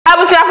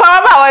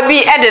abusuafa baba bi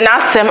e de na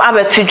asem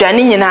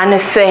abatudwane nyina ne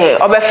se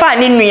obefa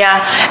ne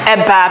nua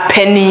eba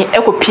pani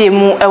ekopie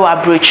mu e wa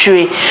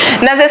brochire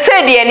na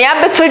se de ne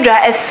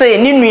abetodwa ese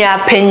ne nua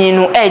panyi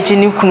no eji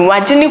ne kunu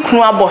waje ne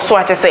kunu aboso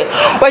atese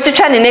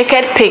watwetwa ne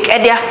naked pic e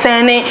de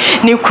asene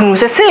ne kunu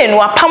se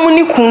no apam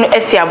ne kunu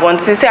esi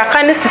abonte se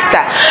aka ne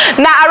sister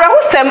na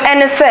arahusem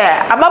ene se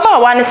ababa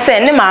wa ne se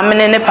ne maame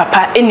ne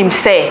papa enim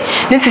se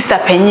ne sister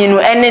panyi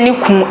no ene ne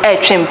kunu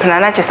etwempena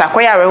na chesa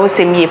koya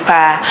arahusem ye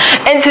pa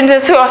entim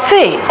se o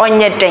se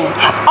onye den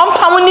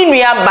ompam ni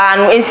nua ba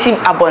no ensi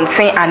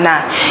abonten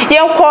ana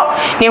yenko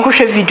ne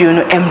nhwehwe video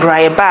no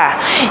embraye ba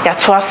ya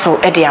to aso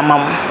e de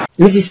amam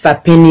Mrs.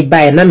 Penny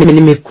by na me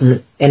ne kunu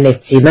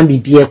eneti na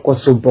bibie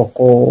koso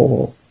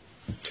boko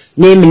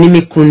ne me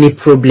ne kunu ni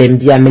problem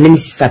bia me ne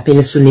Mrs.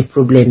 Penny so ni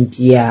problem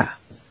bia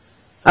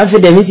after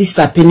the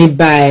Mrs. Penny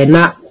by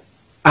na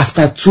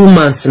after 2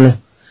 months no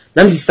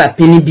na Mrs.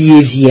 Penny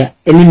behavior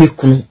eni me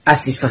kunu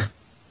asisa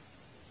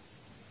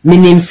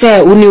minim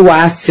se uni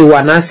wa ase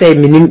wa na se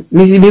minim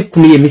me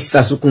kunu ye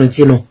Mr. Sukunu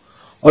ti no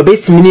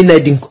obetimi ni na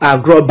di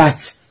agro bat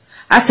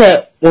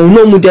ase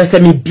won mu de se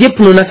me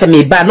biepunu na se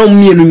me ba na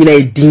mienu nyina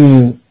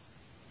edin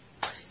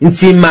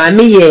nti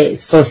maame ye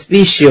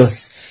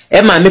suspicious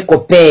e maame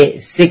kope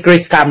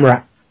secret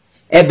camera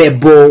e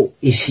bebo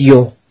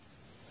efio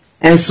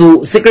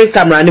enso secret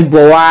camera ni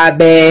bo wa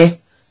be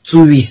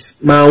 2 weeks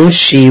ma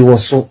unhwe wo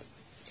so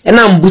e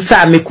na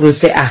mbusa me kunu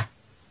se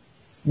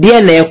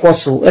dia na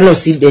ekoso eno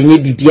si denye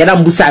bibia na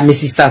mbusa me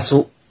sister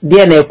so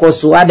dia na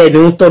ekoso ade ne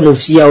uto no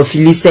fia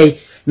ofili sei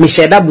me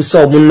sheda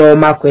busa omu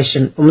normal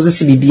question omu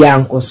si bibia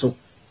ankoso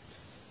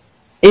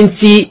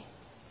enti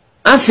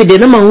afide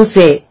na ma hu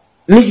se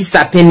Mrs.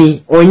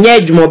 Penny onye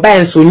adwuma ba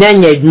enso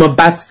onyanya adwuma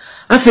but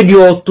afide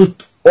o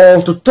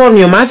to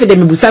tonyo ma afide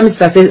me busa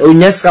Mr. se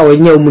onya ska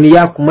onya omuni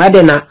yakuma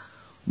ade na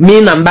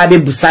me na mba be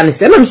busa ne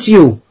se na msi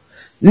o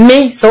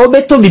me so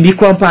beto bibi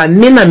krompa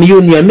me na me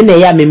yonu me na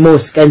ya me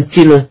mos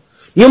kantino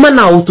Yoma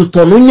na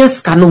ututo no nya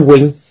ska no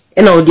wen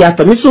e na odi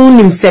ato mi so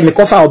unim se me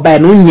kofa oba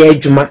no nya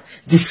adwuma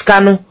di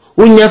ska no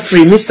unya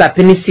free Mr.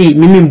 Penny si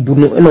mimi mbu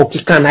no e na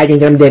okika na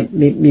adwengram de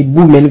me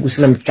bu mani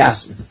gusina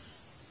mtwaso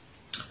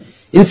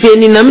nti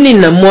eni na mini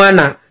na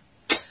moana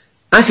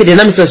afide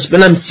na mi so shipe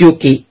na mi si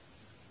okay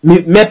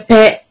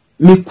mepe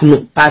mi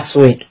kunu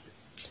password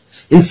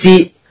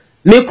nti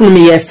me kunu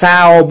mi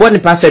yesa obo ni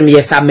password mi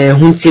yesa ma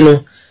ehunti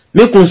no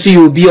me kun su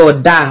yobi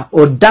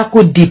oda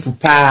ko deep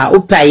pa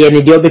opa ye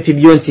ne de obepe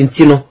bi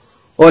ontinti no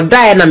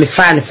oda ye na me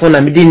fa ne phone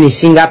na me di ni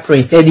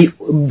fingerprint e di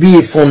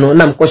bi phone no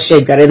na me ko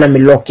share dware na me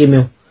lock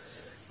me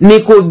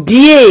ni ko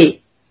bi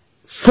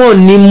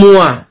phone ni mu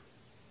a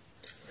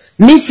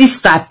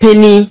Mrs.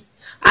 Penny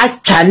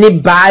atwa ne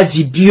ba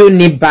video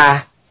ne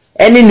ba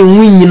ene ne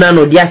wunyina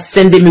no dia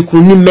send me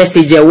kun ni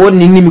message e wo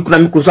ni mi kun na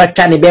me kun so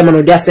atwa ne be ma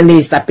no dia send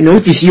Mr. Penny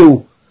on tifi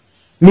o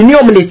mi ni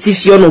o mo le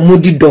tifi o no mo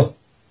di do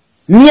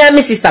Mia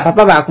me sister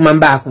papa ba akuma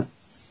mba aku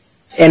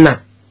ena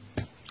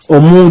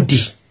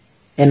omudi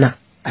ena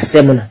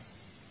asemuna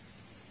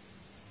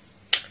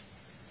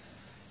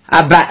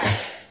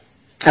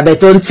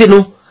abetonti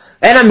no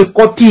ena me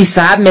copy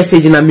sa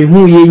message na me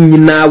hu ye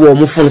nyina wo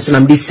mo phone so na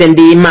me send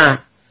ma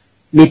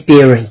me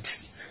parent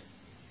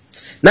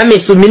na me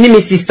so mini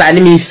me sister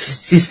ni me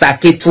sister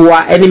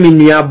ketwa eni me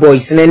nua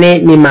boys ne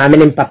me maame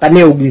ne papa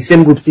ne ogu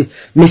same group ti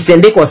me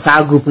send ko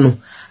sa group no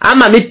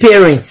ama me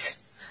parent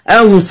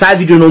ehun sa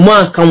video no mo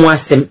anka mo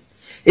asem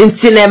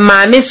enti na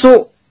maame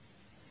so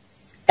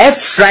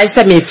fry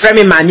se me frame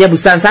me maame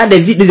abusan sa da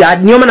video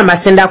nyoma na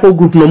masenda ko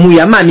group no mu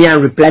ya maame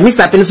an reply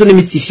Mr. Penny so ne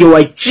me tifie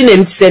wa twi na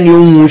ntse ne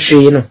ohun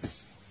hwe no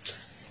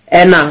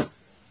ena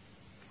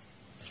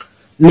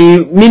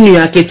mi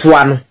nua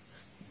ketwa no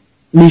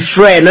mi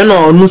friend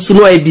no onu su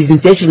no e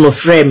business no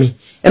friend me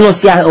eno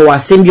si o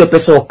asem bi o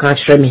person o kan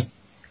hwe me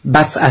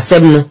but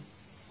asem no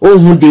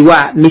ohun de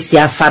wa me si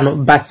afa no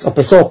but o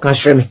person o kan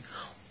hwe me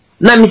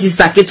na Mrs.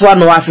 Taketwa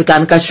no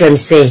African ka hwe me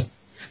say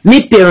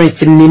me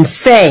parent nim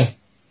say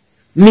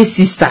me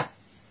sister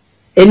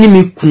eni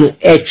me kunu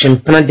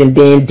etwempena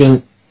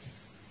den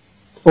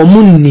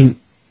omunnim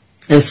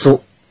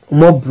enso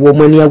omobu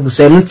omani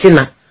aguso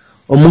entina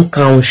omun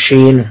kan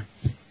hwe no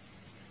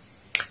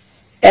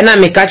ena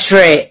me ka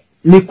hwe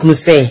me kunu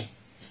say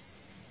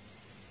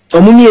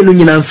omumi elu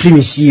nyina mfiri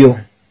me hio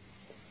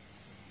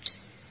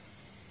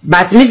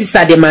but me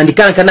sister demand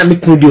kan na me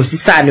kunu de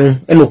osisa ne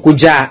eno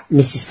koja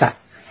me sister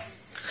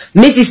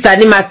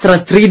ni ma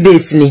 33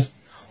 days ni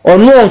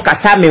onu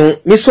onkasa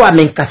me so a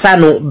me nkasa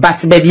no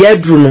but baby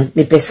adru no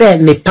me pese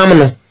me pam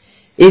no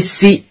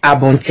esi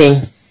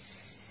abonten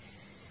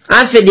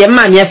anfe de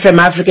ma me afrem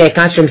Africa e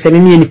kan hwem se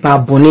me ni pa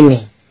abone ne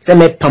se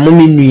me pam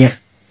me nua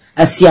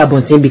asi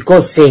abonten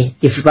because say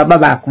if baba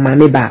ba ko ma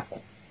me ba ko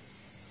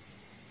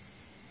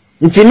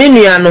nti me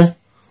nua no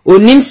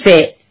onim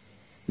se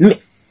me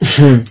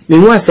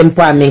hu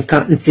asempo a me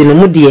nka nti no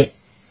mu de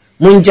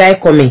munjai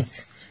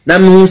comment na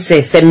me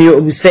se me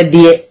obise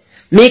de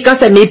me ka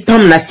se me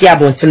pam na si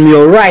abonten me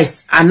right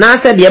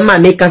anasa de ma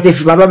me ka se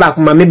fi baba ba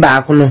ko ma me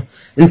ba ko no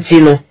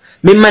nti no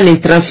me ma ne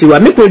transfer wa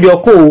me ko de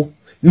okọ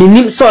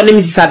minim so ne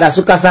misisa da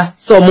so kasa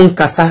so mo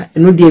nkasa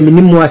eno de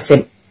minim mo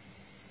asem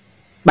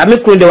ba me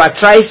kunu de wa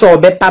try so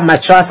obepa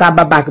matras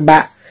ababak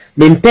ba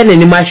me mpene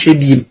ni ma hwe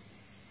biem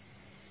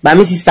ba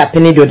me sister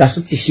pene de da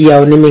so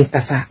tifia o ne me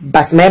nkasa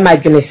but my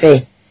madwene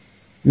say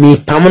me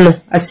pam no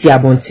asi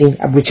abontin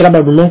abrochira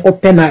ba no nko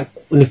pena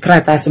ni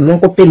krata asem no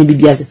nko peni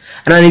bibia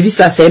ana ne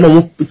visa say no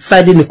mo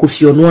side ne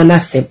kofio no na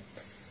asem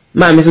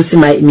ma me so si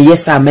me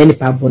yesa ma ni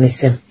pa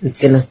bonesem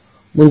ntino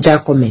munja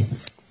comment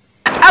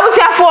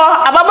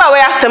ababa we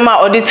asema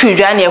odi tu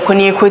dwa na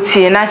ekoni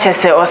ekotie na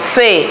chese o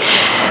se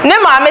ne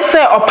ma me se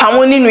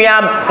opamo ni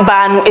nua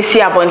ba no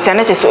esi abontia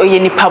na chese oye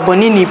nipa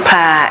boni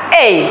nipa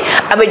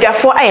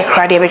abedwafo aye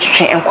krade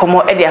betwetwe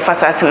enkomo e de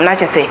afasa asem na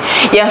chese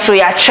yenso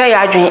ya kire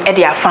ya adwen e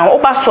de afan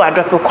oba so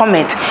drop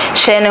comment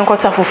share ne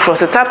nkoto afoforo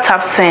so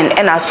tap send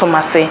e na so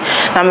mase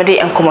na me de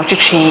enkomo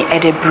twetwe e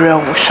de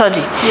brew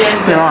shodi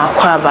me wa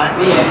kwaba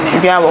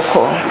bia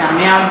woko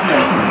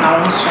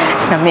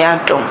na me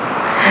adom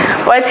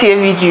what's your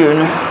video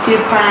no?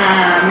 Tipa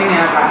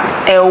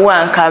miniaba.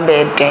 One can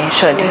be den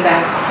short.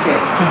 That's it.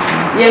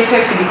 Yen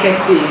fefi di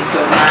kese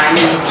so na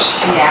yen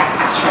share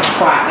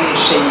asrafo a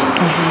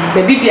ehwe.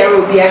 Baby bia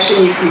obi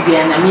ahwe ye free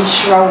bia na me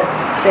hrawo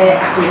say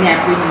akwani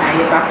na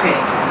ye bape.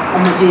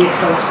 Omoje ye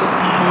fe so.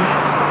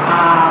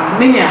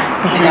 Minia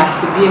me da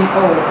sibiem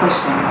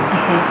question.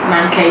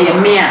 Na nka ye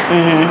me a.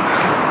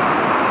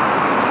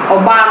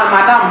 Oba no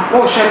madam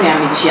wo hwe me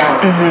amechia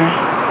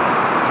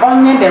wo.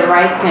 Onye the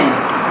right thing.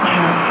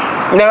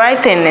 The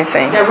right thing is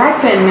saying. The right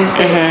thing is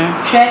saying.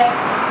 Che,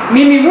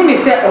 Mimi wuni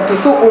say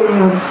opeso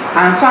omu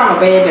ansa no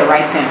be the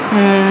right thing.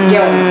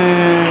 Girl,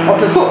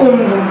 opeso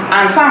omu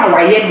ansa no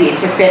waye de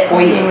sese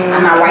oye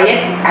ana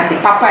waye at the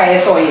papa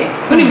yes oye.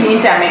 Wuni mean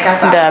to make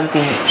sa.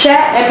 Che,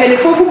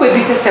 empelifo bu be bi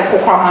sese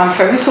kokra man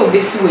feri so be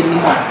si wani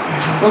ho.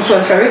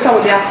 Nso feri so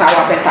de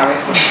asawa better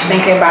so.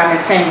 Denke ba ne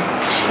sen.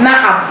 Na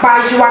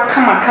abayiwa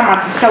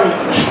kama te se wo.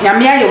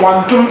 Nyame aye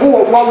wadom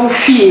wo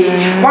fie.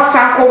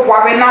 Wasanko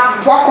wawe na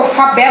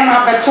wakofa be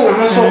ma beto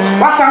ho so.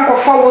 Wasanko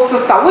fa wo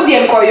sister wo de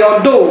enko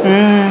yodo.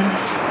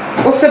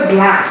 What's a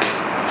black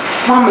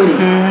family?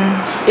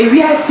 If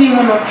we are seeing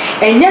no,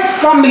 and your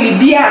family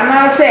be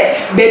na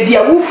say baby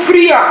a wo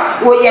free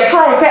or your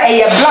friend say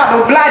a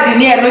blood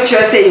in here no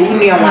church say you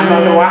near one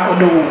or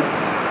do.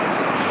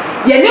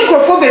 Ye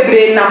nikrofo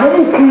bebre na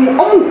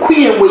omuku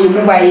ye wo ye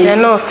mu ba ye.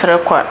 No sere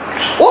kwa.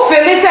 O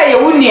fele say ye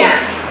wo nia.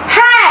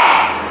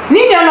 Hey!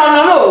 Ni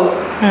no.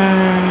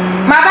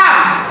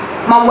 Madam,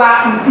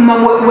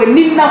 ma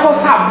nim na ho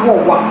sabo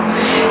wa.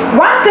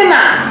 One thing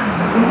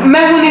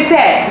mehuni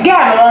say girl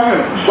no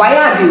ho why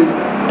ade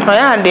and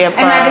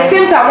at the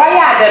same time why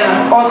ade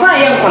no o san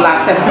ye nkola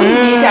sem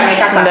ni ti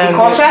ameka sa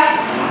because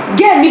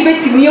girl ni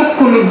betimi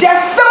ekunu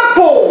just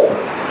simple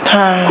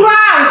kura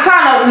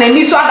ansa na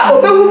ni so ada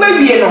obewu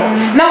bewie no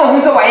na wo hu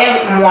say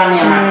why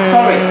moane ma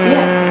sorry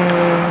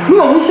yeah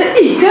no wo say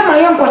say my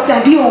young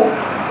kwasade o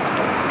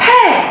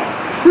hey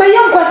my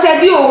young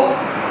kwasade o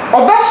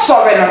oba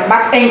sorry no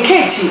but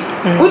enkechi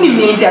uni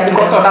mean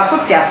because of that so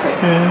ti ase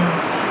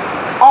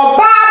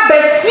oba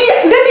besi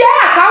de bia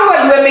asa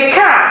word we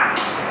meka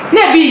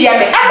na bi ya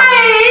me ama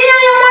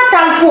ye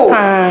matamfo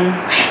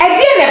e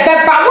die ne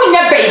beba wo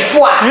nya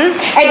beifo a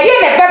e die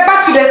ne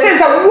beba to the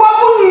sense wo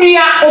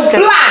nua o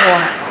blood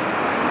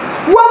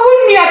wo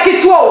nua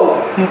kitwo o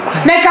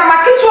na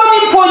kama kitwo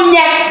ni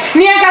ponye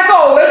ni enka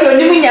so we do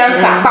nim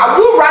nyansa ba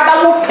wo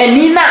rather wo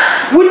panina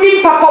wo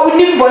nim papa wo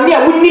nim boni a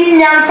wo nim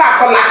nyansa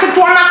akola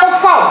kitwo na ko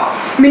fa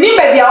mini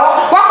ba bia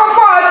wo ko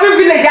fa every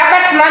village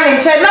abetina ne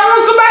nche na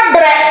wo so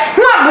bebre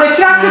hu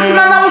abrochira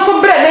setina na wo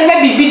so bre na nya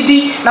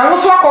bibidi na wo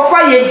so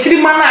akofa ye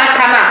ntirima na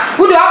aka na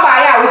wo do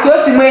aba ya wo so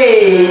osimo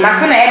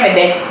mase na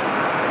emede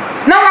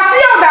na wase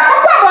ya oda fa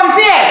kwa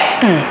bonte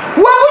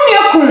wo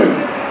nua kun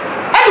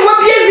and wo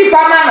biezi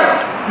pamano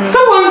so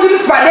wonzim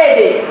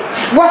spadede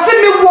wo se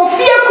me wo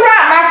fie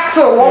kura na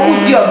still wo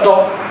mudi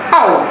odo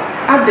aw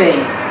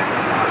aden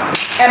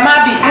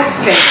Emma be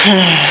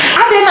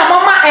ade na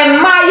mama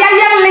emma ya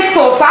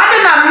little so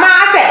ade na ma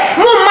se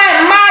mo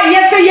ma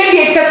yes ye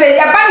de chese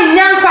ya ba ni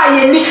nyansa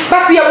ye ni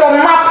but ye wo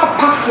ma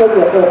papa fo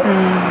wo ho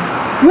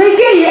we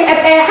get ye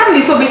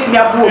hardly so bit me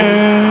abu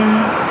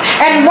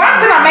and one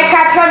thing I make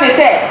catch me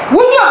say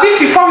when you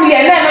be family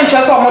and then no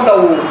trust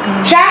omodo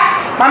wo cha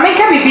mama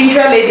ka be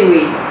tterly lady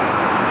we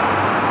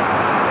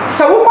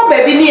so wo ko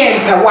baby ni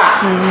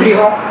empewa free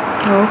ho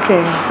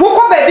okay wo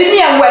ko baby ni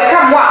en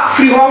welcome wa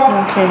free ho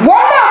wo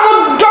ma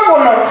do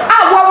no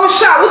wo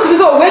sha wo ti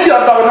so we di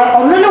odo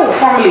no no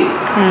family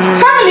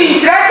family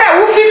nchira say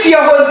wo fifi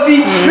ho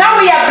nti na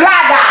we ya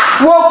blood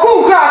wo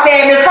ku cross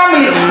me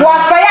family wo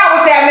say wo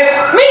say me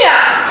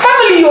minya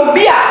family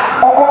obi a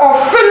o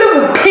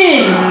feel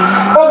pain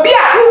obi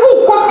a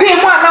wo ko pain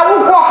mu na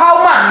wo ko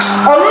how ma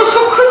onu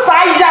so ti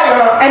sa ya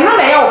wo and no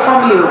na ya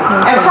family o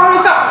and family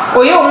so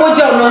oye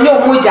omoja no nya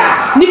omoja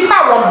nipa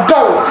wo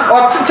do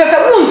o chese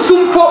wo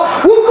nsumpo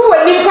wo bu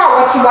nipa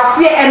wo ti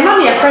wase and no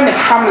na your friend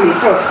family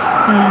sis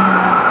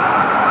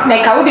na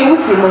ka wo de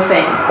wusi mo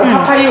say o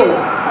papa yo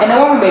and I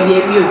want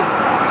baby awie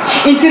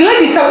until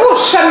lady say wo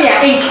hwame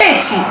a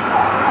enkechi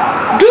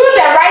do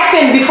the right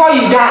thing before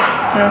you die.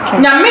 Okay.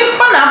 Nyame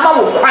po na ama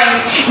wo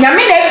kwan.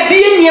 Nyame na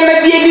bie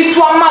niema bie ni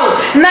so ama wo.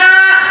 Na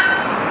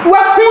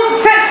wahu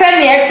se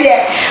ne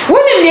etie.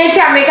 Woni ne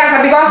etie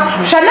ameka because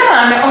hwana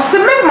maame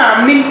oseme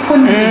maame po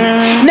ni.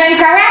 Na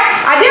nkare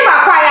ade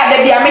ba kwa ya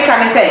da bia ameka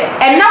ne se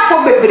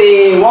enafo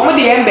bebre wo mo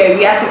de emba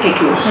wi ase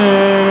keke o.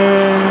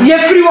 Ye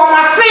free wo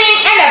masen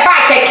ene ba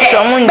keke.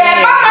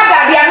 Beba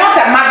mother, they are not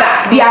a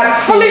mother. They are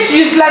foolish,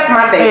 useless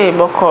mothers. Hey,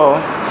 Boko.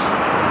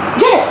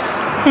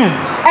 Yes.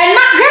 And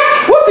now,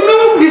 what do you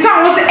mean? This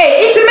one was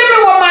it's me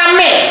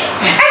mame.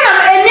 And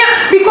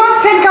I'm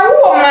because senka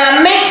wo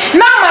mame.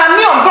 Now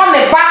mame on don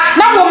the back.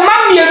 Now wo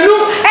mame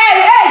you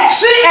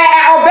chi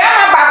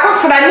obema ba ko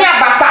srani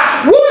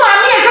abasa. Wo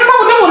mame esesa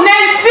wo de wo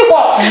nansi ho.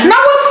 Na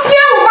wo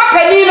tia wo ba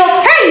pani no.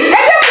 Hey, e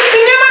de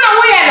musunye ma na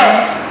wo ye no.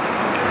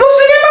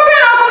 Musunye ma pe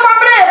na ko fa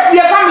bre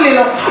your family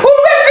no. Wo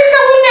be fi se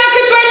wo ni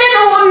aketo ene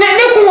no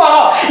ne ku wo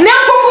ho. Na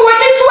kofu wo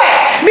ni to e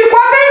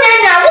because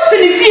enya wo ti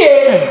ni fie.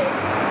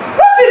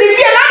 Wo ti ni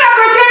fie na da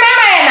broche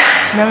mema ena.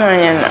 Mema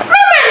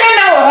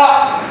ena wo ho.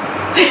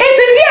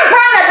 Enti di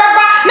ampa na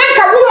baba na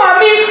nka wo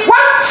mami wa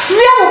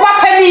tia wo ba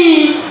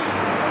pani.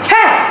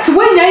 He, so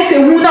when you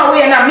say hu na wo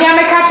ye na me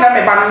ameka kira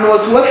me ba no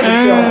to wa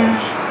fifio.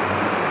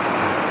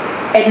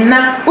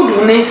 Enna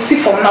odu na si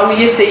fom na wo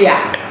ye say ya.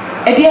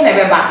 Ede na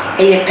beba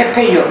eye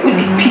pepeyo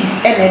udi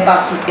peace ena eba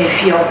so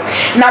efio.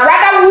 Na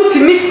rather wo ti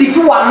mi sipi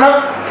wa no.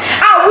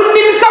 A wo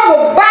nim se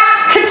wo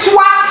ba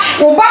ketwa,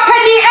 wo ba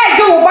pani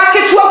eje wo ba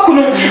ketwa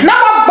kunu. Na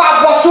wo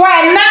ba boso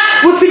enna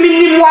wo si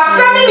minim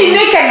wasane ni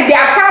naked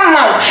dia sam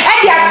now.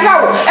 E dia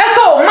trawo.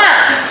 Eso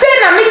ma say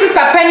na my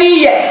sister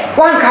Penny ye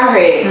wan ka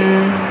hwe.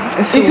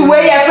 It's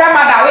where your friend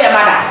mother, where your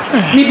mother.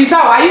 Maybe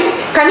are you?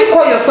 Can you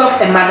call yourself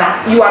a mother?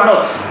 You are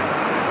not.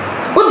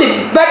 Who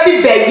the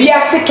baby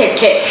are sick and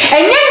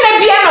yet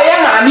never know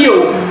your mammy.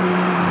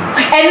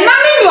 And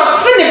none in your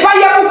tin by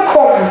your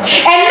come.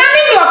 And none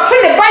in your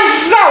tin by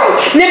show.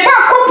 Never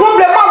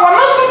problem. I want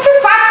not to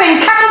start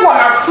and can't want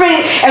to sing.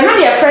 And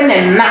only a friend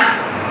and now.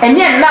 And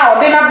yet now,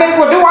 then I beg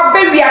what do a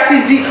baby as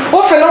city.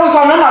 Oh, fellows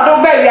on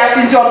another baby as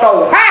into your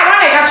door. I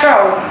want to catch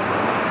her.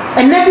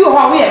 And never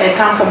how we have a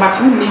time for but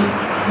we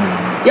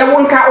ya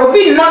wonka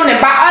obi no ne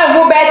ba an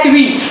wo ba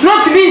 3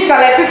 not to be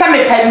select some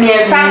pe me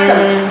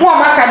ensasem wo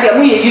amaka de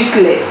mo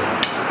useless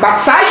but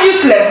so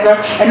useless no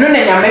eno na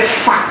nyame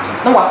fa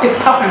na wa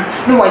pepa ho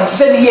na wa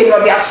jeni ye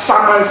no de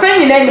asaman san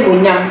nyina ni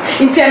monyam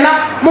nti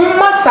na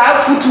momma sa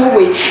futu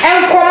we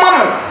enkoma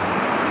mo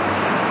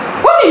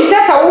woni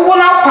se sa wo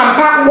na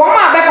pampa wo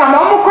ma be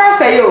pampa mo kra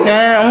say yo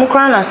mo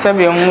kra na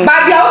sabe mo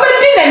ba dia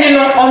obedi nani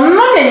no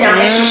onno na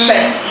nyame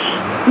hwehwe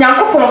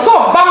Nyankopon so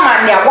obama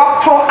ne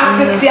awapro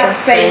atete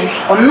asɛn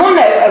ɔno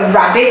na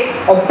awrade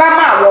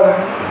obama awom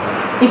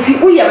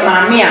nti uye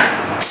maame a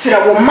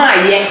kyerɛ wo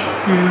maaye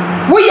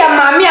woyɛ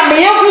maame a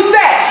me yehu sɛ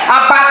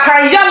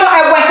abatan ya no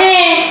ɛwɔ he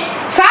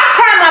saa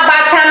time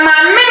abatan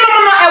maame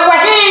no ɛwɔ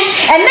he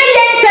ɛnɛ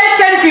yɛ 10th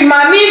century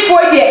maame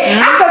fo de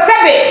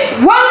asasɛbe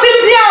wɔn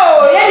simpia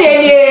o yɛ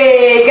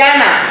ne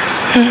Ghana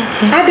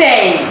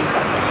adɛn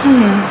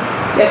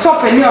yes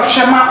openi of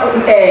shema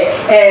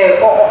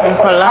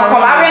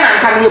okolare na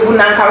nka ne ebu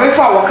na nka we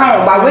fo wo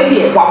kan ba we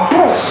de wa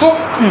broso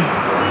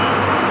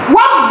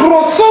wa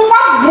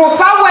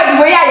brosa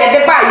we we ya ye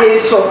de ba ye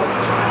so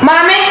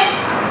mame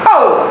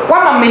oh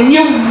wa ma meni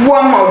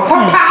wu ma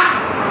papa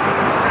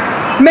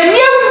meni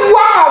wu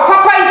ma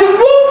papa nti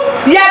wu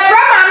ye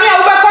fra mame a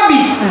wo be ko bi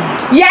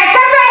ye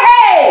ka say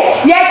hey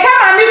ye cha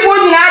mame fo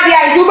nyina de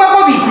a nti wo be ko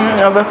bi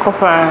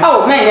obekopa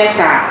oh men yes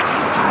sir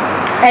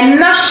and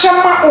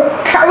nashama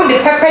o de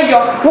pepe yo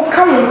wo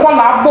ka won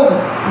la bom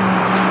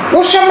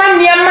wo shama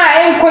niema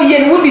enko ye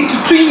no bi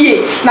tutu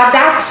ye na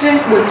dachi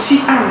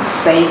wachi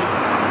ansai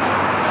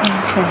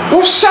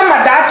wo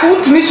shama dachi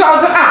utumi so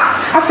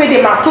afa de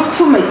ma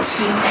tutu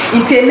machi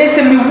nti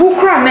enese mi wu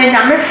kra na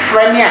nyame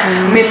frane a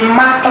me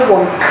ma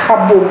won ka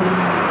bom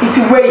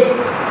nti wei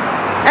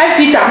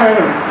afita ho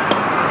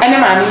ene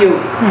ma mi yo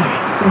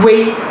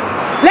wei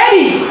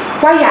lady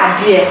why ya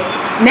dear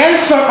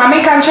Nelson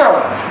American Chow.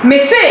 Me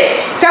say,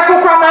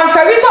 Sakokra man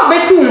Farisa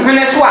Bessu,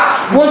 Venezuela,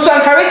 won't so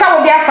Farisa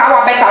will get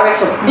our better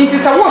vessel. It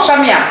is a wash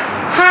shamia.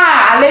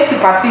 Ha, a lady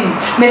party.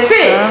 Me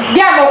say,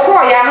 there no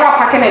call ya no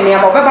packing a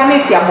name of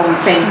Babanesia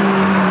Bontain.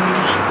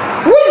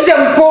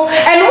 Wisdom po,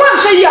 and one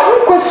say ya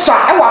won't cost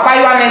I will buy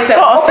one and say,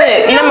 oh,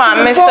 say, no,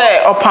 man, may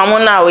say, or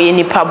Pamona, or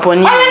any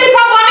paboni. Any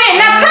paboni,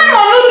 not time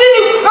or no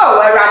didn't go,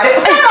 I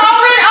rather.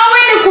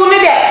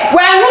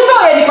 When who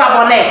saw any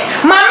pabone?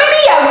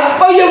 Mammy,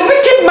 or your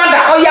wicked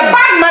mother, or your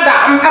bad mother,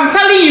 I'm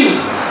telling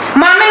you.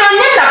 Mammy, on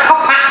yenda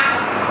papa.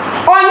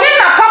 On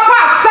yenda papa,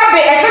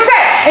 sabe, as I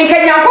said, and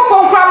can you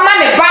go from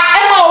money back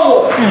and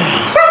all?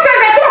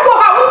 Sometimes I don't know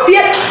how to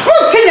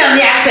tell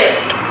me, I say.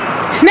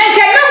 Now,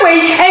 no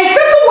way, and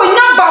sister will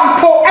not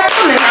bump for an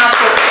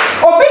answer.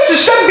 Or bitch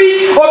should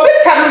be, or bit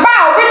can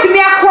bow, bet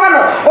me a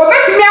corner, or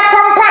bet me a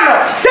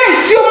pampano. Say,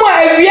 you more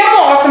a real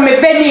more, some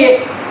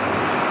benny.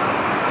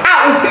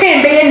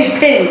 Pain be any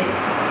pain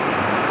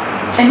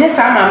and yes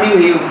I'm a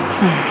you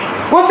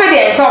what's the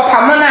day so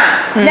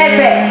pamona na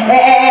say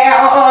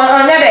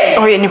onya dey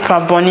oh ye ni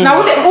proboni na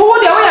wo de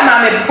wo ya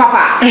mama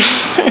papa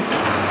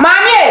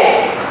mami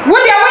wo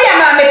de wo ya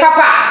mama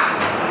papa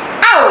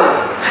aw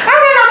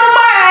ana na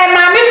mama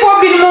mami fo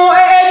bi mo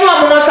enu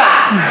amono sa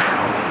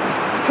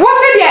what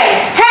say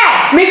there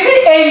hey me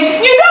see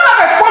you don't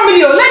have a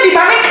family lady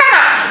mami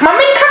kana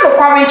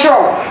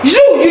control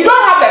you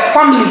don't have a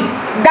family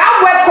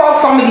that word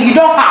called family you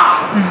don't have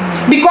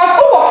because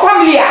our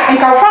family and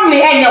our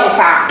family enya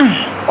usa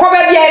ko be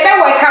bia e be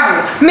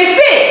welcome me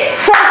say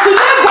from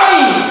today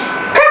going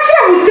catch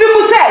with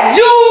trimu say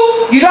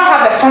you don't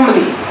have a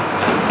family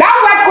that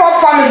word called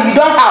family you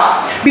don't have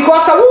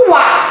because who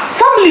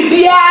family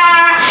bia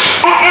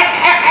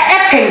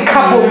pen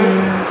kabo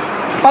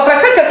o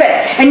person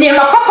say eni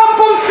ma papa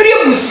pom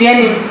free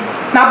busuani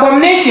na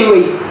abomination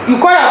way you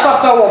call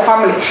yourself so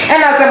family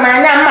and as a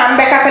man man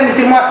be kasa ni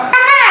trimu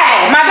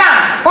madam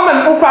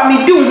woman ukwa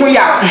me di hu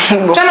ya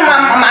twana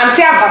ma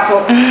anti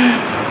afaso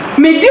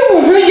me di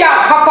hu ya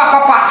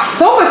papa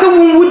so wo pese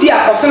wo wudi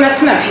akoso na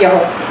tena fie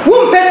ho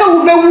wo mpese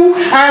wo bewu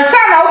ansa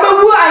na wo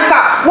bewu ansa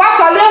wa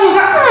so le hu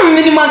sa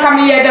minimum kam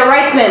ye the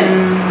right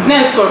thing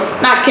nenso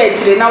na ka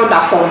chire na wo da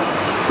form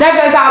na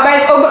fese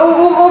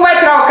o ba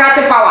chira o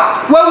catch power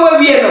wo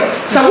wie no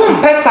so wo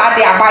mpese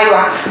ade abayo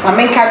ma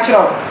men ka chira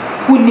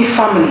wo ni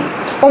family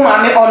o ma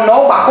me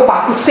ono ba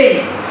ko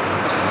say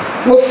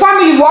wo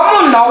family wo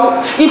mo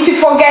no inti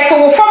forget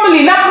wo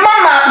family na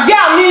mama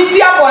girl ni si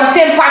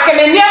abonten pack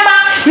me niema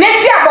na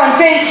si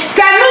abonten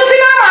sa nuti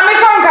na mama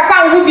so nkasa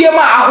hu bie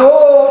ma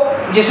aho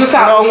Jesus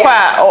a no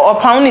kwa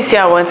opam ni si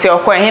abonten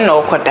okwa he na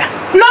okoda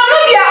no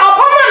dia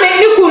opam na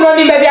ni ku no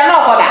ni bebia na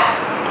okoda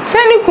se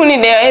ni ku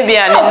ni de e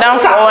bia ni dan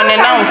for ne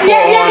dan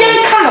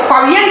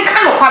for yen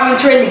kan no kwa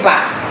ntre ni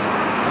ba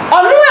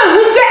onu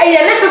ehu se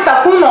eye ne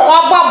sister ku no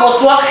obo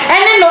aboso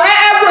ene no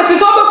every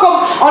so bekom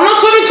onu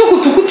so ni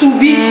tukutukutu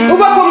bi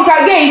ubekom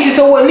krage isi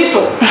so woni to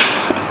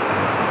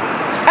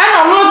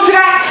ana onu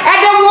tira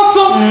ede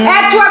woso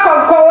etu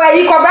akoko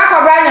yi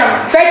kobra nyam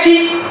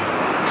fechi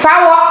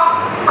fawo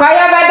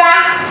koya beda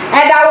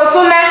eda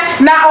woso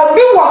na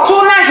obi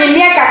woto na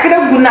henie kakra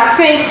gu na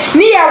sen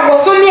ni ya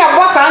woso ni ya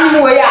bossa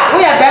anum we ya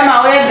we ya be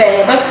ma we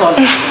de be so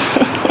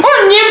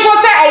onni mpo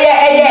se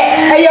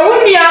eye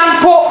wunua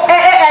mpo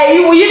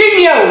wo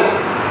yiri nua o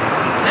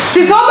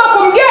si so ba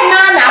kom ge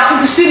na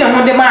apupusi ne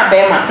ho de ma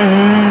be ma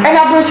e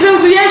na brochire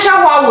nso ye hwa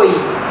ho awoi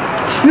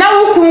na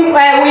wo ku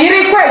wo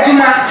yiri kwa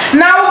adwuma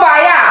na wo ba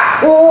ya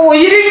wo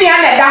yiri nua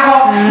na da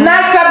ho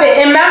na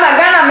sabe e ma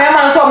Ghana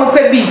mema nso mo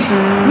pe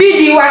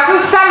bidi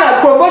wasesa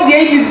na krobodi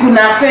e bi gu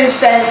na sen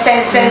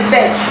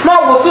shen na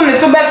wo so ne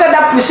to be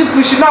da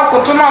pushi na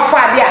okoto na ofo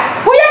ade a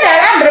wo ye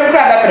na embrem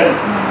kra bebrem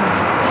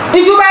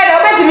itu ba da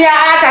obetimi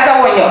aka sa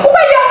wonyo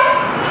ubeyo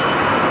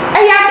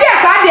eya dia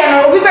sa de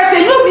no obi be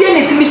se no bie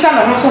ne timi sha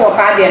no ho so wo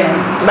sa de no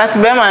but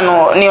be ma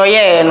no ni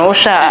oye no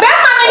sha be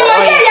ma ni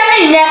oye ya ni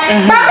nye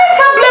ba be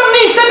problem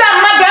ni sha da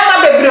ma be ma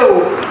bebre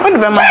o what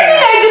be ma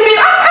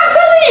I'm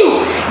telling you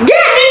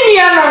get ni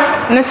nia no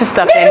ne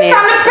sister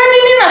penny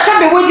ni na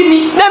sa be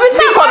wojimi da be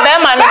si ko be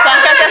ma no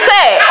kan ka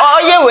se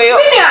oye we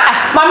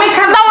ma me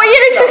ka na wo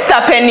yiri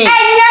sister penny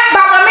enya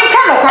ba ma me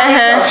ka no kwa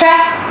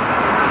hwe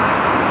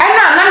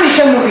na me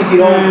share movie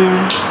bi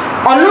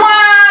ono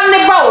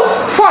ne ba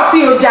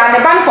 14 oja ne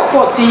ban for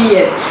 14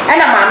 years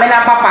na mama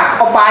na papa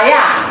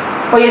obaya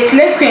oye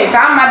slave queen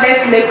sa mother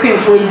slave queen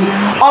for ibi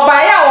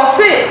obaya o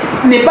se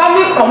ne ba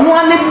mi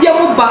ono ne bia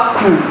mu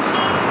baku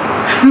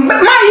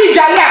ma yi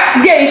dwale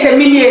gay se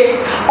minie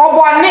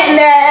obo ne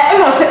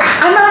no se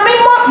ana me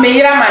mo me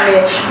yira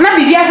mane na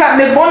bibia sa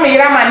me bo me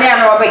yira mane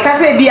ana obeka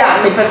se bia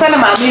me pesa na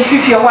mama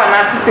fifie ho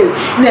ana se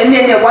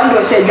ne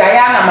wando se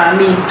dwaya na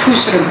mama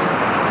tushrim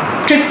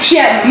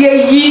twetwea de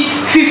yi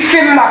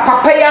fifim ma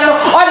papa ya no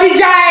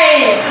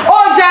odijai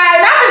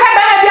na fisa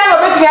bana bia no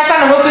betimi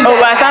ahia no so jai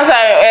o ba sansa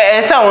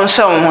se won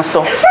hye won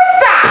so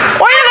sister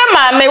oye na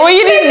mama we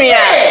yiri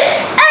nua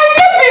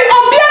enye bi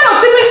obia no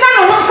timi hia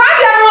no sa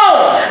bia no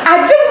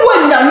aje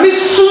wo nya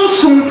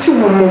misunsum ti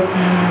wo mo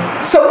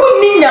so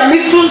woni nya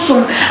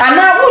misunsum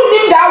ana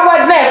woni da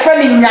word na efe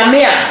ni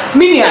nyame a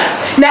minia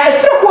na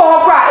etru ko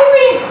ho kra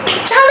even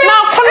challenge na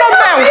kono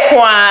ben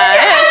kwa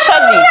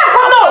shadi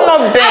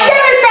kono ben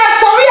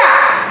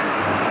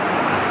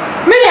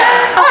Minia,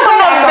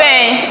 kono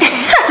ben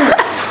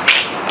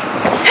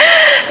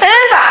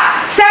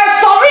say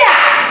sorry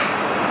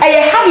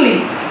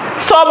hardly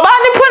so ba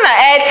ni po na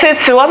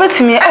etete wa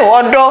betimi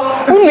odo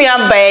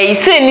unua bai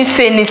se ni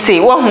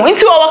wo hu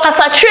nti wo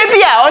kasa tire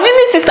bia oni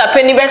ni sister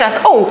penny be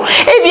kasa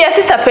e bia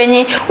sister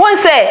penny won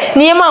say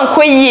niema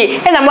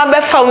nkoyie e na ma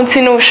be fa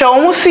nti no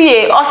hwe wo so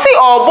ye o se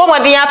obo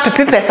modin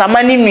apepe pesa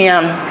ma ni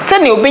nuam se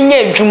ne obenya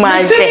adwuma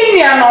aje se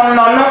ni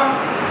nua no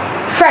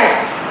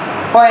first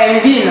or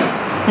envy no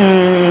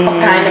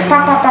okay ne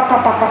papa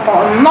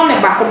no ne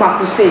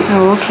bako say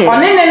okay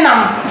one ne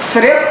nam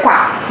sere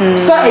kwa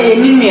so e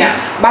ni nua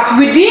but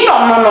within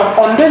no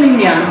ondo ni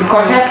nua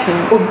because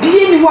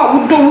obi ni wa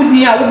wodo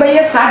wunua wo be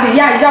yesa de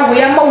ya wo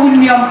ya ma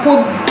wunua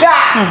mpo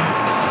da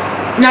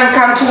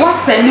nyankanto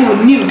wasani wo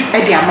nude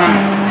e de ama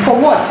for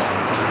what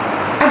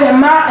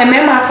adema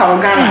emema sa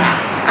Ghana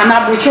ana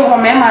abrocho ho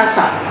mema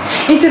sa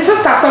inti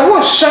sister sa wo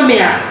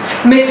hweme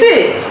a me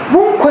say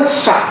won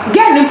kwasua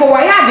girl ni po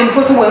wa ya de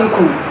mpo so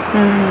wanku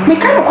me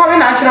ka no kwa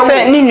na akira wo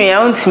say ni nua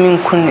ontimi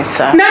nku ni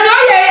sa na no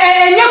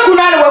ye enye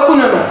kuna na waku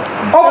no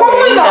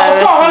okomu na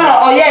oto ho na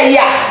oye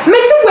ya me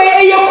say we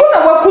eye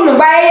kuna waku no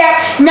ba ye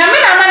nyame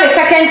na ma ne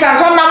second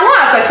chance on na mo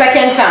as a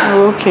second chance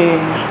okay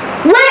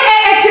we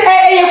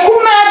eye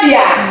kuna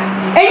dia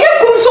enye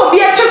kum so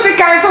bi atwese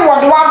kan se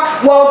wodwa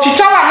wo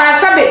twitwa wa na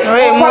sabe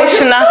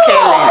emotional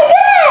killing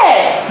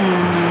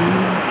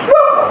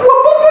wo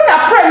popo na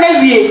pra na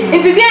wie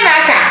inti dia na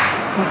aka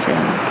okay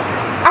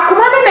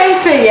akoma na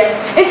 90 ye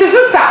inti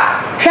sister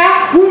hwa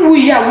wuwu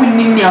ya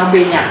wunnim ni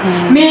obenya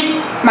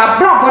me my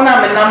brother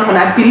na me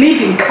na I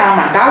believe in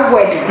karma that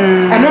word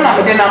eno na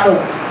me de na mo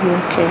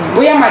okay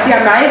wo ya madia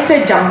na I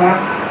say jamwa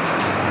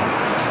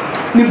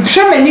me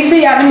bhwe mani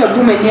se ya na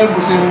mabu mani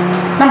aguso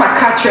na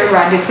maka kire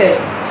rade se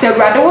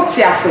rade wo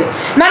ti ase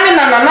na me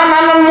na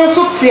no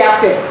so ti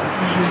ase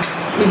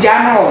me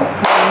jano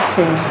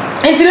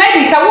enti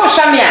ladies awo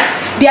hwame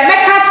a de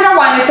meka kire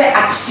wa ne se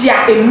atia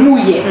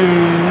emuye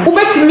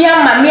ubetimi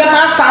ama ne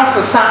ma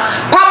sansesa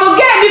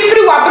pamoga ni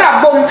free wa bra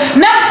bom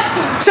na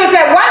so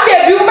say one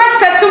day bi ube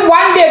set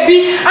one day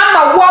bi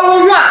ama wo wo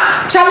ho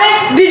a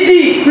chale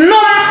didi no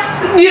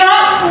you know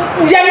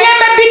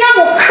janyeme bi na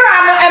wo kra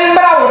no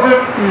embra wo ho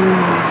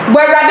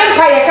but rather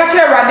pa ye ka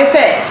kire rade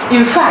say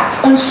in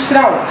fact on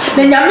shraw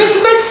na nyame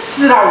so be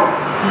shraw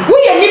wo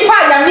ye nipa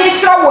nyame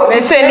shraw wo be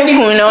say ni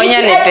kun na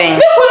onya ne den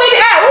ni kun ni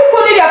wo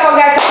kun ni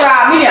forget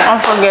kra me nia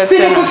forget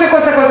sini ku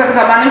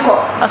se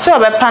manenko aso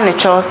be pane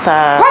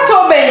chosa pa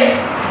cho be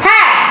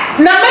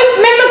na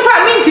me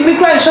kra me ntimi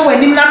kra nsho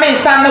wanim na me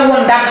nsan na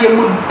won da bia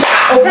mu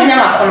obunya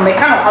makon me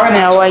kan kware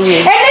na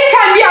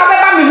anytime bia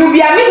obeba me hu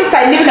bia me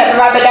sister live na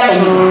beba beda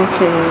mani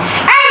okay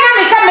na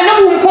me say me no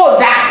wu mpo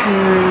da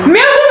me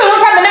hu me ho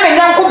say me na me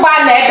nyanko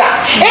ba na eda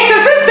it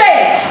is sister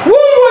wu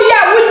ya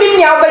wunim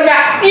nya obenya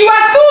you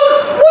are still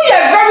you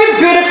are very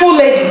beautiful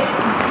lady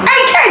I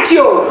catch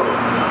you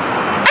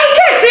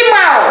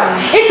out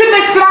into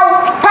the slow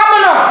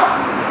pamono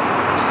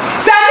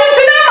sa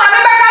nti na ma me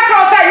ba ka tro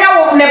say nya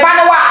wo ne ba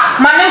no wa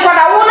ma ne nko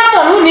da wo na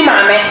mo ni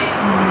ma me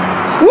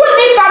wo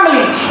ni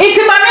family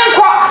into ma ne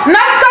nko na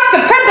start to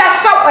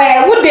pedasha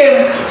wo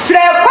dem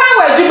sre kwan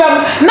wa djubam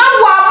na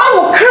wo ma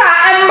wo kra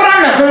embra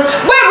ne ho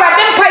bo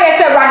Awurade mpa ye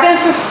se Awurade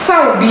nsesa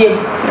obiem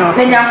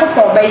na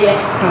Nyankopon obeye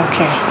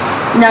okay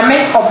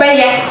nyame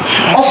obeye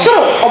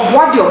osoro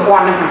oboa de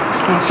oboa ne ho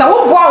sa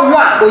wo boa wo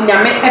a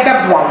onyame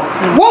ebeboa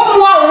wo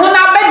boa wo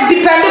na be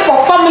depend for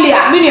family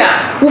a minia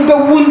wo be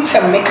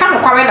wuntem me ka no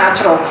kwawe na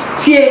akero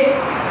tie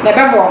na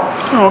beboa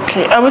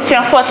okay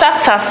abusia for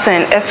tap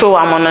send eso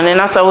wa mono ne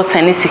na sa wo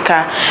send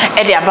sika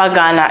e de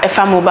abaga na e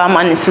fa mobile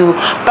money so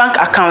bank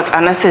account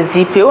anase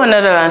zp o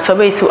na da so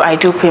be so I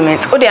do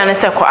payments o de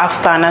anase ko app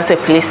store anase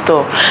play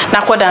store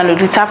na ko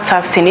download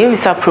tap send e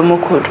visa promo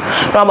code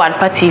Robert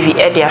Pa TV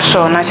e de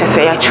show na che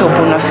say ya cho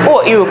bonus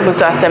o Europe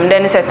so asem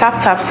then say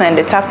tap send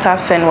the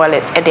tap send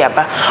wallet e de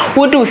aba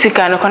wo do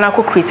sika no kona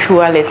ko create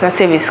wallet na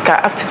service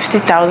ka up to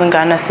 50,000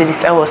 Ghana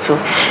cedis e wo so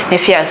na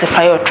fia se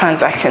fire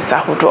transactions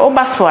ahodo o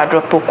ba so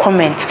drop a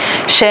comment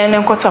share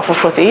and go to our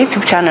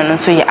YouTube channel and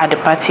so you add the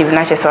party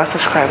na just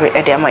subscribe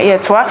e de ma ear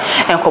to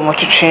and come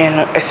to train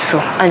so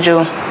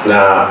anjo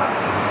na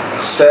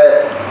se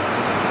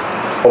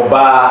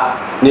oba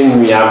ni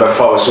nua ba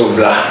fa so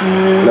bla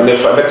na me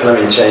fa betena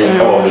me nchen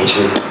e wo me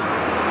chi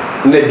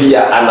na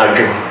bia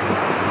anadwo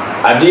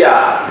ade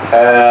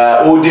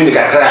a odi ni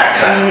kakra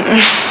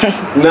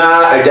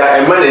na aja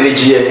e ma na ne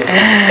giye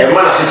e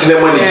ma na sitine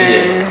ma ne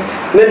giye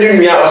na ni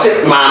nua o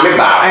se maame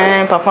ba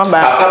papa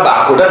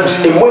ba ko that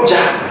is emoja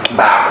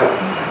ba ko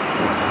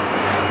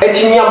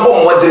etimi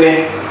abom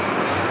modene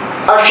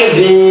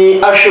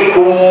ahwedin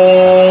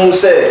ahwekum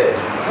se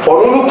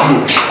onunuku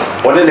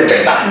one ne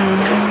beta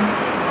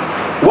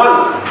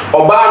one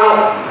oba no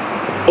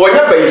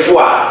onya bayifo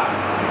a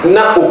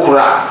na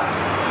okura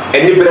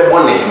eni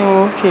brebone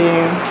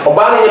okay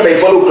oba no nya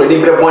bayifo okura eni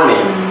brebone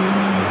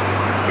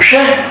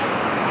hwe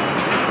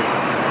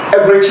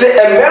ebrechire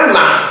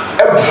emerma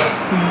ebu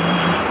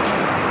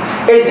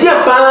ezia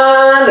pa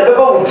na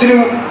beba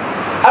wutirim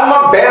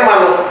ama bema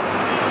no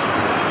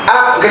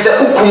a kese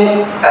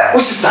ukunu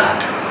usisa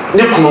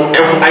ne kunu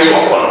ehu aye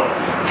wakono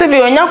se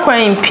bi onya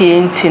kwan mpie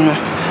nti no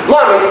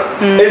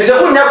mame ezia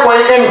onya kwan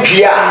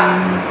mpie a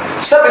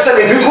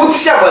sabe du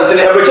utisi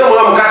abantene ebreche mo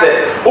am kase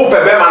upe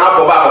bema na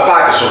po ba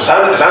park so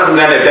sans mi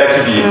na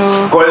 30 bi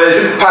ko le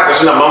park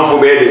so na manfo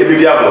be de ebi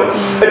diablo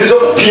edizo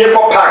pie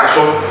ko park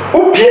so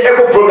upie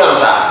eco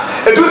programs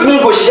a edut mi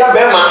ko shia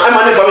bema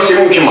ama ne fami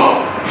shemu ntwima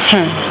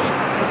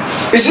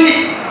you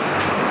see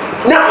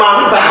na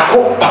mama ba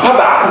ko papa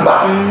ba ko ba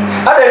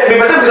ade me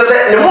pese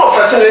ne mo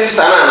ofese ne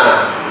sister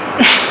na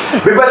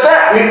me pese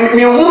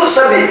mi hu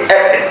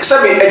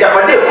sabe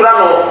ejapade kura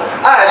no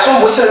a so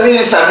bo se ne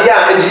sister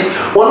dia enti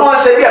wono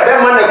ase bia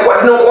be ma ne ko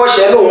no ko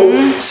hye no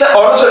se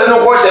ono so ne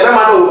no ko hye be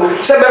ma no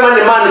se be ma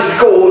ne man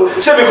sika o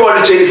say we call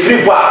the chain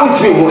free pa put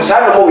me who say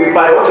no we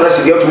party what na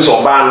see the to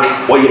so ban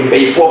or you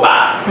pay for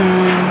ba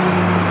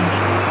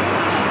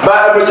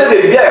but I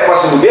say be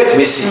possible be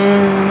to see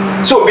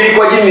so be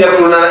ko jimi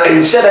akuru na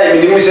enche da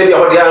mi ni say the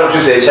hodi an to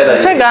say enche da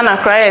say Ghana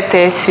cry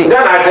tesi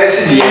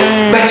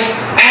but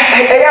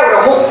ya bro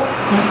ko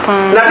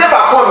na de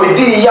ba ko me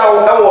di ya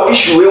wo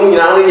issue we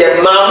nyina no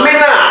ye ma me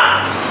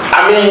na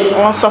I mean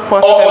on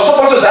support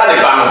say na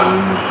ba no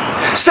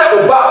say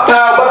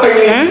oba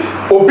penny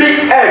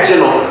obi edge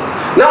no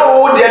na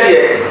wo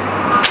de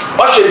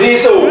o hwedi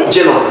say o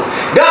je no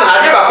Ghana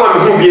ade ba ko me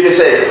hu bi ni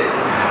say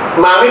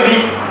ma me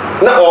bi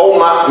na o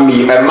ma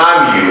mi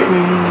ma mi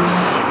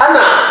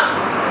ana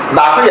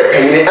ba ko ye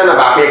penny ana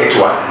ba ko ye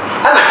ketwa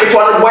ana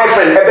ketwa no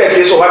boyfriend ebe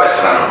fe so wa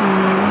besra no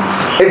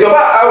enti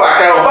oba awa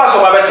ka oba so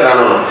wa besra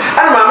no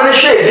ana ma me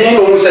hwe din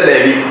no mu say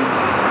da bi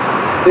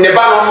ne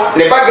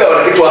ba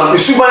girl ketwa no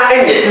suba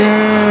enye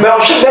be o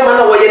hwe be ma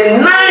na wo ye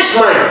nice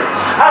man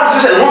am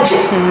so say no jo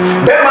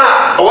be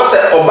ma o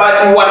say oba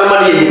ti wa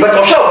ma ye but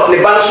o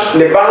hwe ne ba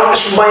no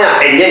suba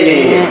ya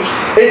enye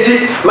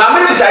enti ma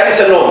me decide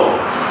say no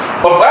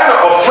of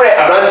Ghana of Fred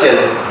Abrantian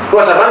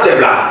was a Abrantian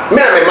black.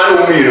 Me and my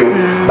man who you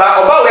but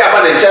about where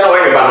I'm in China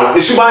or Ebano,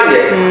 the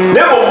Subania.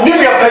 Never knew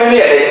your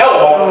penny at the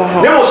elbow.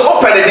 There was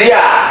open the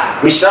dia,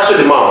 Miss Sasso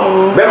de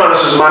Mount, Beman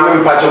Susman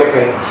Patrick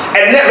Pen,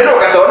 and never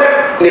know as on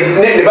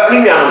the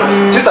Batinian,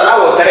 just an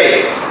hour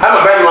today. I'm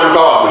a bad man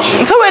go up.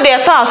 So where they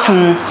are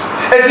thousand.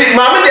 As if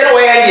Mamma didn't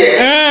wear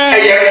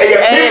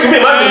to be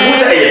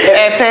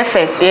a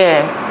perfect,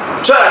 yeah.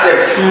 So I said,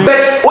 but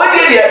what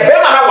did you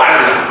Bemana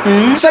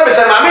one?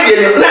 Service and my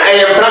median, I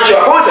am Prancho,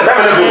 I was a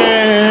Bemana,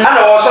 and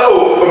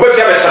also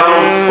Buffia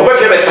Bessan,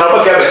 Buffia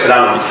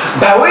Bessan.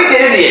 But wait,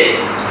 did it?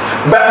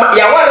 But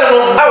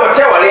Yawana, I would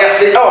tell I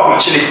say, oh,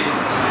 Chili.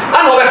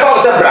 I'm over for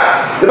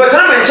Sabra. The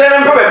Batam and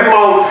Channel probably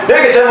more,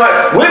 there is a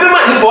women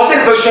might be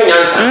possible person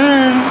answer.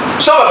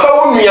 So I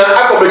found me,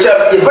 I could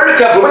be very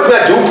careful with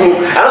my joke,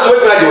 and also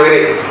with my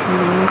jewelry.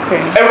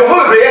 And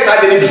before the place,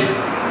 I didn't be.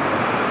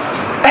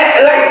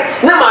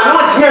 Like na ma no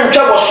ntime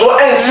ntwa boso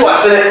ensi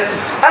wase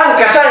an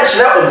kasa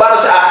nhyira oba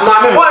so ma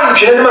me bo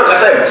antwene ne man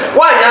kasa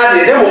wa nya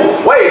de dem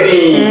wa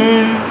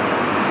yedi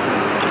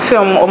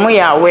so omo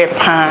ya we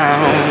pa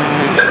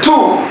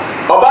tu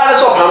oba na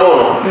so pamo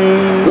no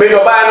me do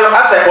oba no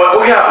asa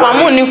wo hia wa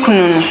mo ni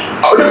kunu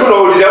no de kunu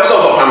wo di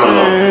so pamo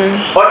no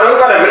o no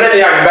ka da me na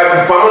ya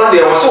ba pamo no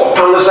de wo so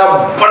pamo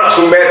sa bona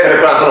so be 3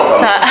 plus no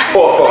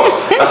of course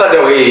asa de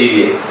wo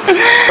yedi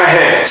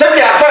se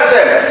bia fa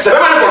se be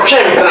man ko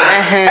twen pana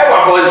e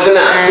wa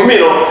bontina to me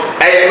no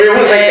me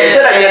hu say e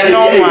sheda nya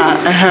de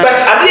but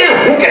ade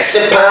hu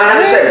kese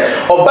pan se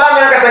oba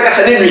na kasa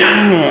ne nua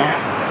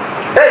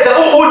se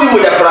o di mo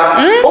jafra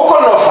o ko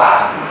no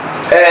fa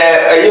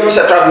yim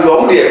se travel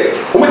no mo de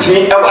o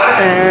mutimi e wa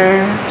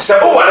se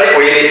o wa re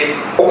o yele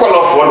o ko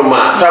no fo no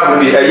ma travel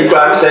bi yi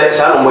kra se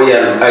sa no mo ye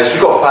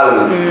speak of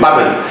parliament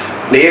babel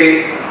na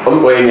yere o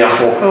mo ye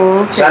nyafo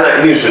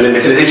sana ni so ne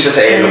metre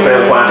se ye no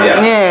kra kwa de ya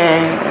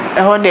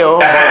ho de o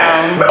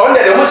on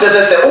de mo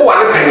se o wa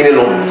re panyin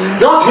no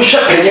na o ti hwe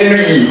panyin no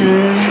yi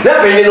na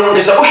panyin no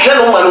se o hwe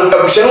no ma no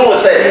abushe no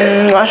se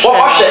o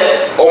hwe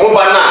o mo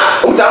ba na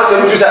o ta se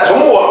mutu sa so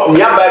mo wo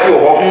nya ba bi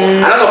ho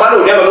ana so ba na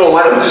o nya ba no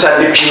ma de mutu sa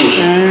de piu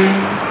so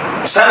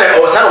sana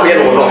mo ye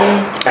no no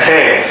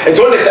and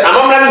so this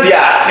amamna no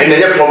dia and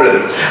the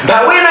problem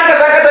but we na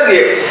kasa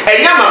de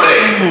enya mamre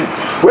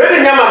we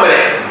de nya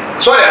mamre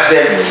sorry I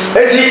said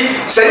enti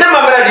se nya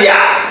mamre dia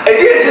e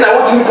de enti na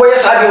wotimi koye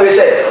sa de we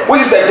say we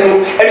sister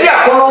kinu e de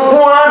akono nko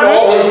an no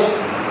ho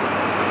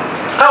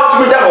a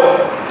wotimi da ho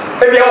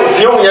e bia wo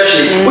fie ho nya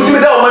hwe wotimi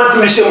da o man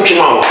timi hye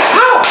mtwema ho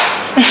how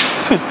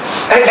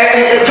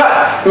in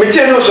fact me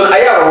tie no so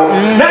ayaro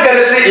na ga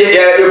ne se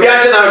ye obi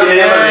anche na me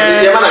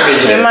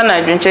ye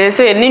mana dwenche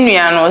se ni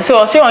nua no se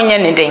o se onye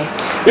ne den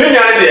ni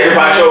nua ne de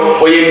pa cho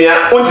o ye nua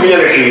ontimi nya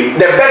ne hwe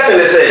the best thing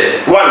is say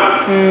one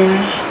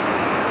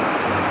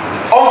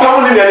on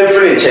pam ni nua ne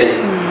free chen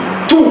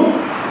two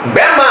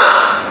bema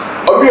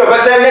obi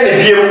obesa nya ne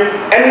biem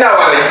enna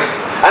ware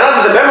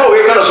anase se bema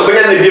we ka no so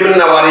benya ne biem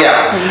na ware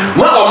a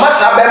ma o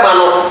masa bema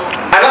no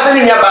anase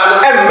ni nya ba no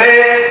emme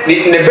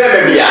ne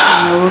bema bia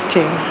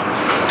okay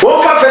won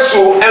fa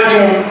feso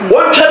antum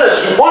won twa na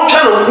su won twa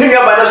no ni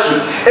nua ba na su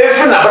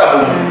efri na bra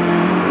bom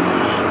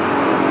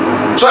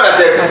so that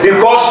say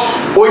because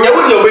onya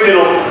wudi obedi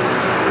no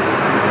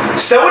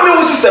se woni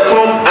wo sister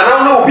kuno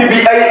ana no obi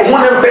bi ai hu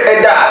ne mpe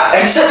eda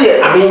e se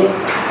de amen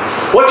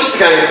what is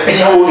kan e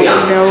je wo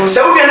nua se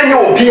woni na nya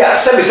obi a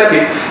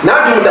sebi na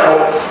adum da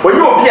ho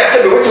woni obi a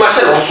sebi wetima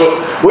hye no so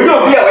woni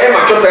obi a we ma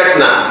twa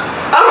personal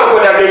ama ko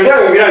da be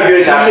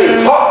ngira sa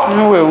say ho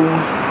no we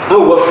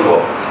wo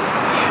fo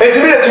and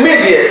to me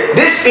dear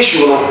this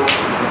issue no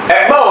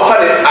e ma on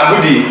fa de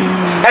abudi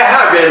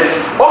ha ben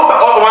o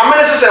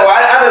ma se wa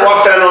ade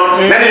wa fra no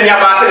na ne nya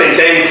ba te ne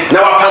chen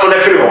na wa pam na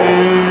firi ho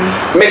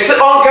me se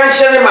on kan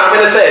hye ne ma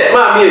me se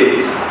ma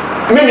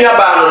me nya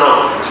ba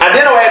no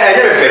ade na wa na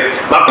nya me fe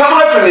ma pam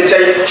na firi ne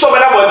chen so ba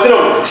da bo te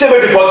no se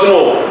be deport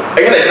no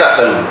e nya na hira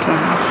san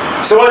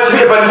So what to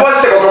be but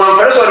first second man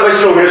first one we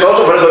slow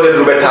also first one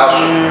do better house.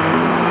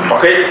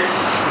 Okay?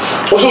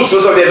 Also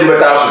so they do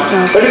better house.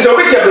 But it's a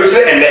bit of a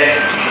and then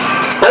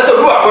that's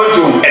what we are going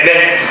to and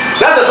then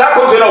that's a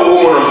second to a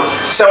woman.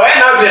 So I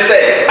now they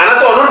say and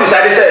that's all no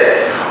decide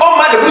say oh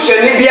man the bush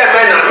any be a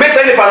man me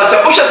say the pan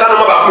say o shesa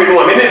no ba me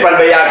no me pan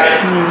be ya me.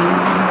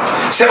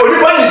 Say only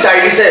one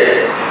decide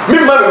say me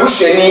ma me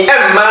bush any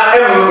emma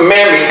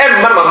me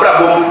emma ma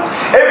brabo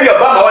e bi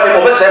oba ma wale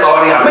mo be say ma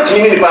wale ha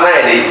metimi ni pan na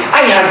dey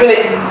I have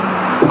been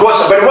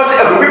because but was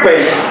a group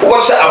pay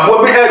what say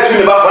abo bi e tu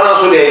ne ba fa na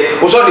so dey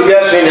o so dey be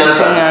so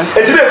nyansa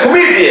e ti be to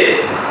me dey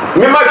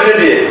me ma dwene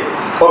dey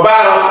oba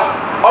no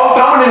on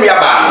pam ni nua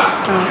ba no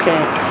okay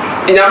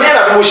nyame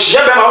na mo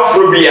hye be ma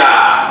ofro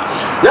bia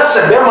na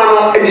se be ma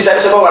no e decide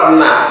so ba wa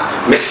na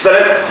me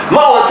sere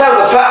ma on say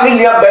go fa ni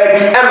nua ba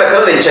bi e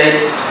metal le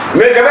chen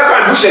me ka be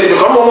kwa bush ni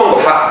ko mo go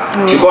fa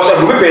because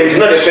of group pay ti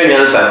na dey so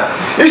nyansa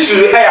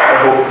issue e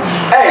ya ho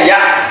e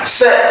ya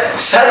se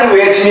sadi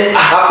we ti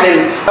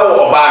happen e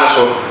wo oba no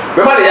so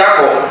me ma dey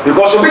yakọ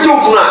because obi ti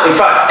okuna in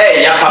fact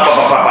ya papa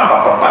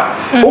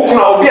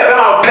okuna obi a be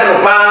ma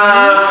pen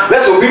pa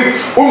let's obi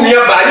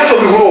unua ba ni so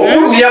bi huro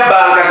unua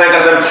ba nkasa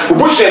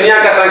obusu ani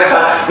nkasa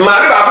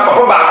ma be ba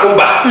papa ba ko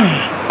ba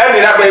e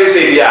bi na ba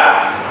ese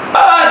bia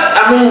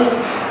I mean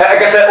I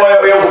guess o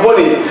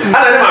kuboni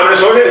ana ni ma me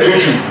so le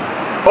tutu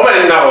o ma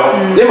ni na ho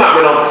ni ma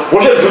me no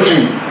wo hwe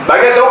tutu ba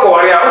guess o ko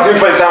wari a o ti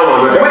fa sa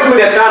ma me ka meti me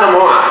de sa na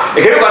mo a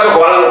e kere kwa so ko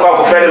wala no kwa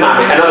ko fere ma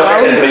me ana no ka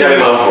chese me nya me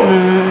ma fo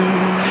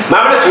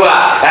ma me to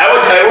a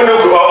I won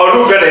no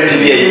do credit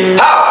dey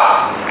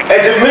how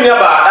et me nya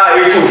ba a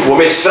yetufu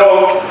me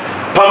sro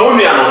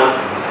pamonia no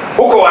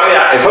uko wari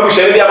a e fa bu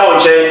shere bia ma on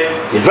che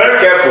very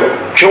careful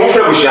twe wo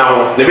fra bushia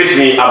ho na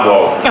betimi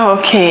abo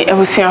okay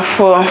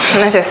ebusiafo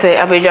na chese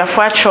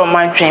abedwafo atro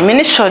madwen me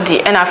ne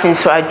shodi e na afin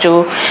so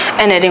ajo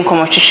e na de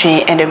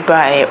nkomotwetwe e de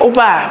bae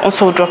oba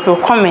also drop your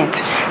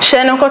comment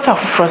share no kota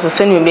foforo so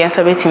se ne obi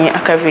ansa betimi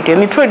aka video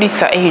me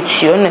producer e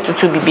tuo na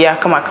tutu bibia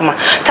kama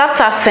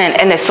tap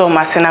send e na so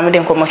ma se na me de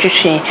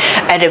nkomotwetwe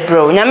e de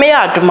bro nyame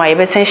ya adoma ye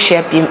besen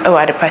share bim e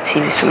wa de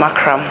party so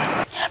makram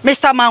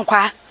Mr.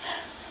 Mankwa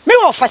me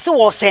wo fase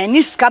wo se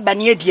ni ska ba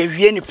ne de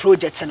awie ni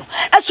project no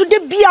eso de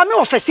bia me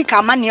wo fase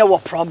ka ma ne wo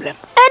problem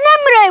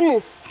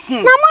enemremu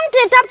na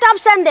monte tap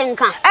send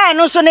nka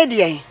no so ne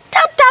de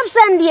tap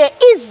send dey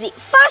easy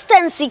fast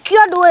and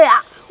secured way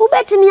a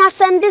ubetimi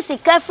send this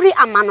free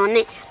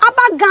amanone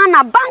aba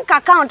Ghana bank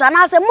account and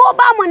as a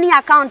mobile money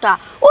account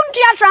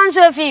untia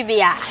transfer fee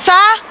bia sa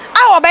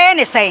awo be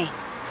ne say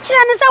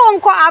kire ne se won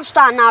ko app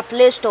store na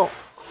play store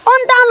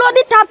on download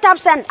the tap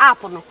send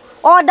app no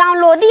or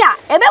download ya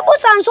ebebu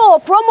sanso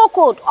promo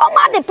code o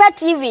ma de pet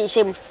TV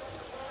nshim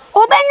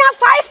obenya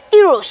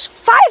 €5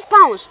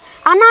 £5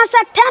 and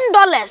answer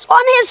 $10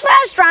 on his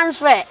first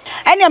transfer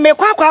ene me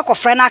kwa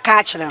akofre na ka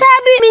akire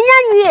tabi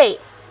minyanwie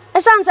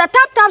esanse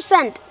tap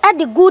send e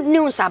the good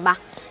news aba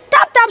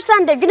tap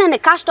send the gene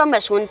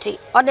customers wonti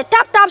or the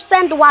tap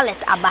send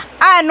wallet aba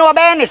no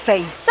obey ne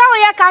say so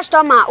your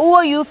customer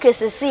wo UK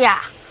sisi a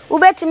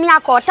ubetimi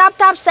akọ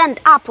tap send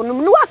app no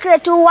no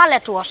create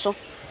wallet wo so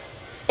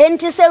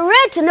enti se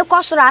rate ne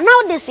kosora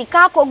now the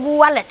sika kogu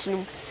wallet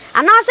no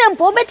anase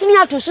mpo betimi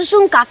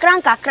atosusu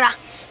nkakra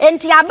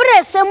enti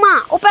abre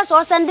sema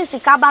opeso send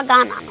sika ba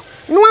Ghana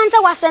no anse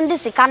wa send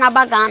sika na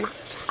ba Ghana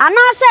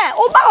anase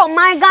oba o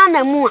my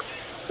Ghana mu a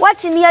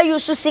watimi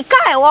ayusu sika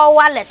e wo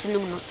wallet no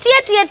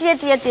tie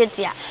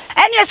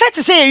eni set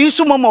say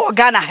yusu momo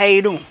Ghana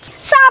hayru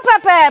sa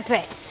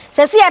pepepe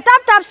se si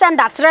tap send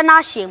atre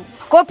na shem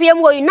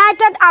kopiem wo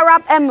United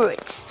Arab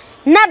Emirates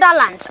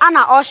Netherlands and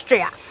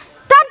Austria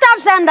tap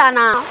send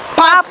na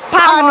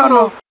papa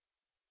no